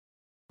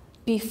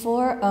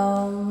Before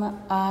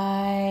Om,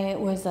 I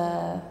was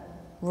a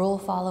rule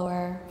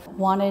follower,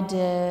 wanted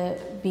to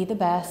be the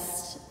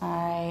best.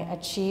 I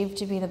achieved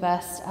to be the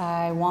best.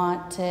 I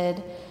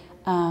wanted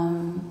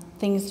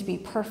things to be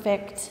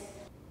perfect.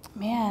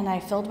 Man, I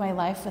filled my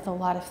life with a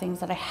lot of things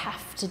that I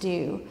have to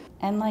do.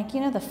 And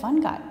the fun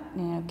got,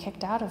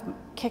 kicked out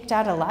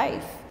of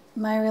life.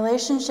 My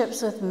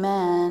relationships with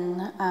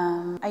men,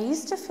 I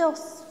used to feel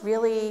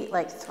really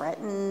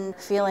threatened,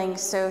 feeling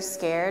so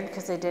scared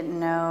because I didn't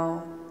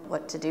know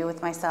what to do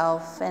with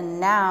myself. And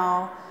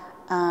now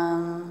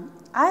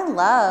I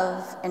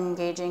love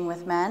engaging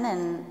with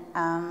men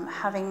and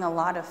having a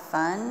lot of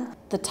fun.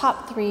 The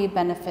top 3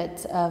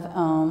 benefits of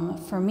Om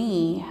for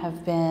me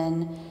have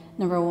been,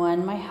 number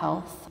 1, my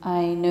health.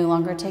 I no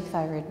longer take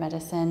thyroid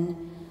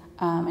medicine.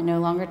 I no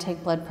longer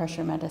take blood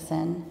pressure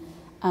medicine.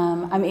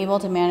 I'm able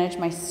to manage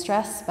my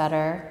stress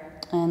better.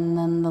 And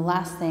then the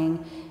last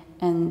thing,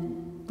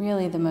 and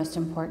really the most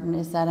important,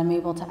 is that I'm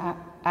able to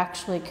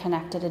actually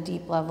connect at a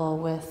deep level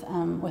with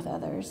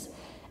others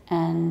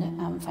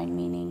and find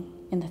meaning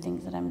in the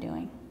things that I'm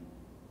doing.